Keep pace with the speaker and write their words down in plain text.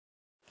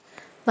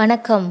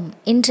வணக்கம்.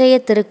 இன்றைய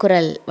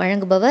திருக்குறள்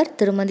வழங்குபவர்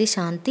திருமதி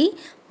சாந்தி,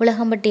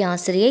 உலகம்பட்டி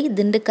ஆசிரியை,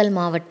 திண்டுக்கல்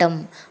மாவட்டம்.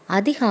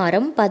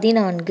 அதிகாரம்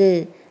 14,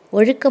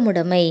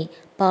 ஒழுக்கமுடைமை.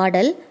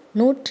 பாடல்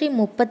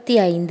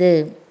 135.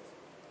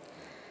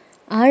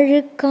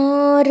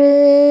 அழுக்காறு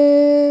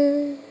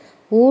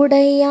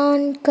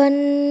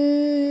உடையான்கண்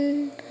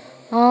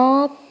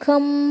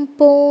ஆக்கம்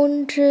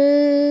போன்று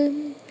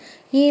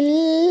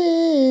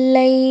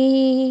இல்லை,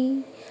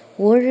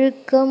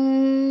 ஒழுக்கம்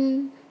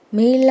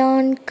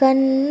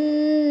மிலான்கண்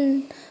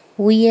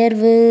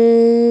உயர்வு.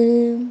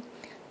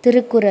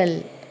 திருக்குறள்.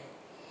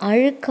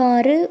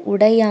 அழுக்காறு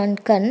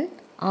உடையான்கண்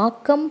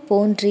ஆக்கம்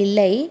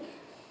போன்றில்லை,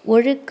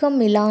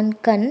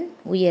 ஒழுக்கமிலான்கண்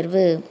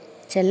உயர்வு.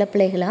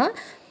 செல்லப்பிள்ளைகளா,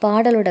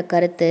 பாடலோட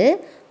கருத்து: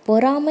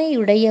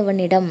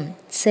 பொறாமையுடையவனிடம்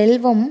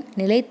செல்வம்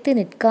நிலைத்து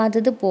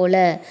நிற்காதது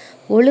போல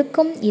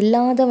ஒழுக்கம்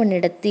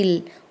இல்லாதவனிடத்தில்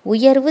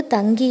உயர்வு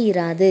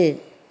தங்கியிராது.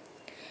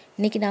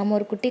 இன்னைக்கு நாம்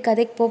ஒரு குட்டி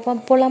கதைக்கு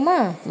போகலாமா?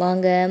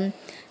 வாங்க.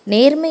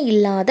 நேர்மை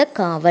இல்லாத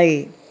காவல்.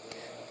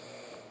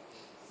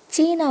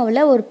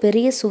 சீனாவில் ஒரு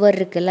பெரிய சுவர்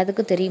இருக்குது,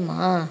 எல்லாத்துக்கும்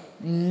தெரியுமா?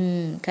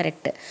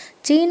 கரெக்டு.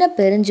 சீன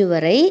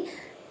பெருஞ்சுவரை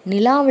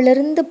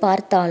நிலாவிலிருந்து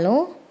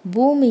பார்த்தாலும்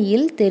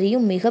பூமியில்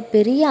தெரியும்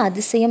மிகப்பெரிய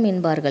அதிசயம்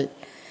என்பார்கள்.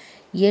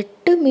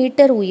 8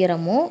 மீட்டர்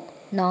உயரமும்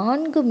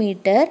 4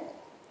 மீட்டர்,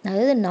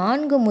 அதாவது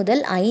 4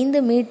 முதல் 5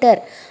 மீட்டர்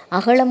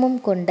அகலமும்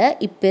கொண்ட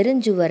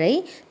இப்பெருஞ்சுவரை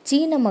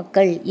சீன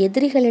மக்கள்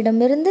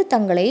எதிரிகளிடமிருந்து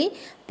தங்களை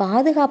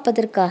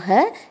பாதுகாப்பதற்காக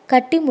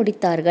கட்டி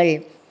முடித்தார்கள்.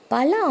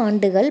 பல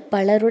ஆண்டுகள்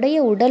பலருடைய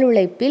உடல்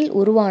உழைப்பில்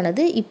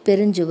உருவானது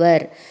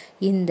இப்பெருஞ்சுவர்.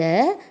 இந்த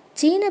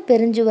சீன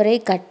பெருஞ்சுவரை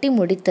கட்டி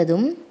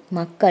முடித்ததும்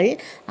மக்கள்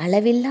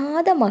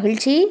அளவில்லாத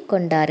மகிழ்ச்சி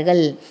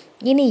கொண்டார்கள்.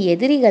 இனி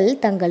எதிரிகள்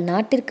தங்கள்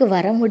நாட்டிற்கு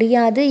வர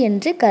முடியாது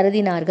என்று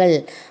கருதினார்கள்.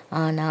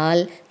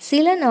 ஆனால்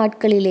சில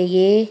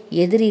நாட்களிலேயே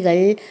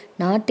எதிரிகள்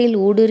நாட்டில்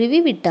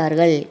ஊடுருவி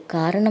விட்டார்கள்.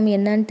 காரணம்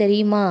என்னன்னு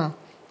தெரியுமா?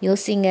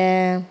 யோசிங்க.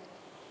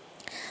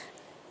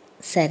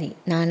 சரி,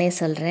 நானே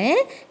சொல்கிறேன்,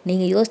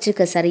 நீங்கள்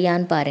யோசிச்சுக்க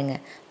சரியான்னு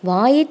பாருங்கள்.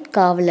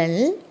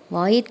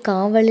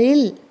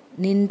 வாயிற்காவலில்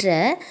நின்ற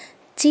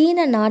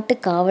சீன நாட்டு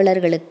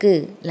காவலர்களுக்கு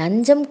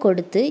லஞ்சம்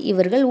கொடுத்து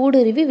இவர்கள்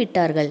ஊடுருவி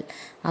விட்டார்கள்.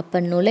 அப்போ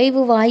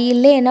நுழைவு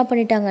வாயிலே என்ன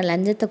பண்ணிட்டாங்க?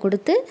 லஞ்சத்தை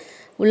கொடுத்து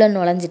உள்ள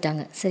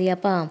நுழைஞ்சிட்டாங்க.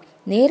 சரியாப்பா?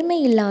 நேர்மை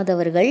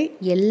இல்லாதவர்கள்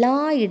எல்லா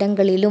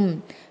இடங்களிலும்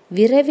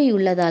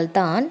விரவியுள்ளதால்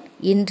தான்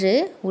இன்று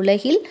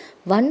உலகில்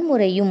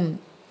வன்முறையும்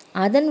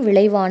அதன்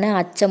விளைவான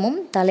அச்சமும்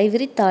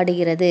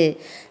தலைவிரித்தாடுகிறது.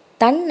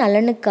 தன்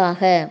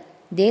நலனுக்காக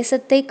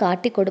தேசத்தை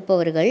காட்டிக்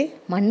கொடுப்பவர்கள்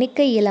மன்னிக்க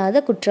இயலாத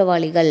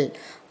குற்றவாளிகள்.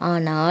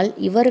 ஆனால்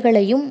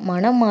இவர்களையும்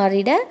மனம்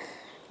மாறிட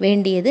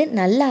வேண்டியது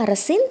நல்ல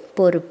அரசின்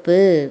பொறுப்பு.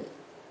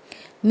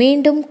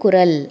 மீண்டும்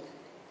குறள்.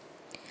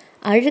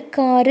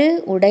 அழுக்காறு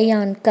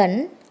உடையான்கண்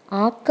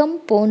ஆக்கம்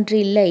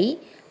போன்றில்லை,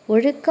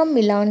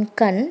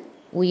 ஒழுக்கமிலான்கண்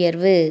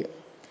உயர்வு.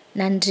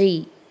 நன்றி.